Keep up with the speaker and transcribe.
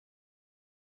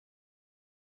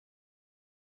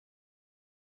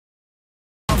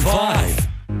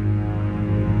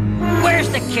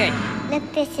the kid?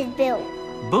 Look, this is Boo.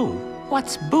 Boo?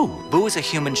 What's Boo? Boo is a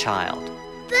human child.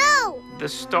 Boo! The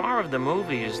star of the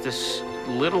movie is this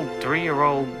little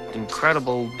 3-year-old,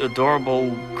 incredible,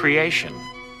 adorable creation.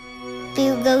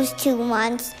 Boo goes to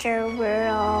Monster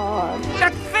World.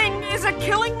 That thing is a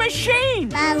killing machine!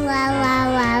 La la la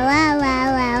la la la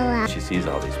la la. She sees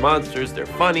all these monsters, they're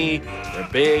funny, they're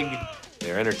big,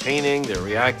 they're entertaining, they're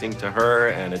reacting to her,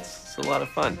 and it's a lot of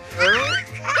fun.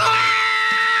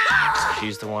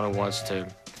 She's the one who wants to,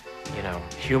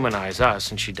 humanize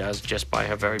us, and she does just by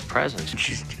her very presence.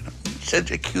 She's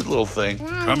such a cute little thing.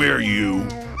 Come here, you.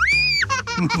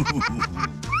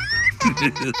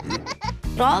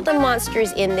 All the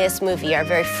monsters in this movie are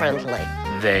very friendly.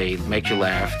 They make you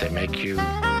laugh, they make you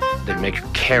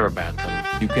care about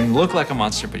them. You can look like a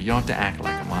monster, but you don't have to act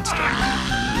like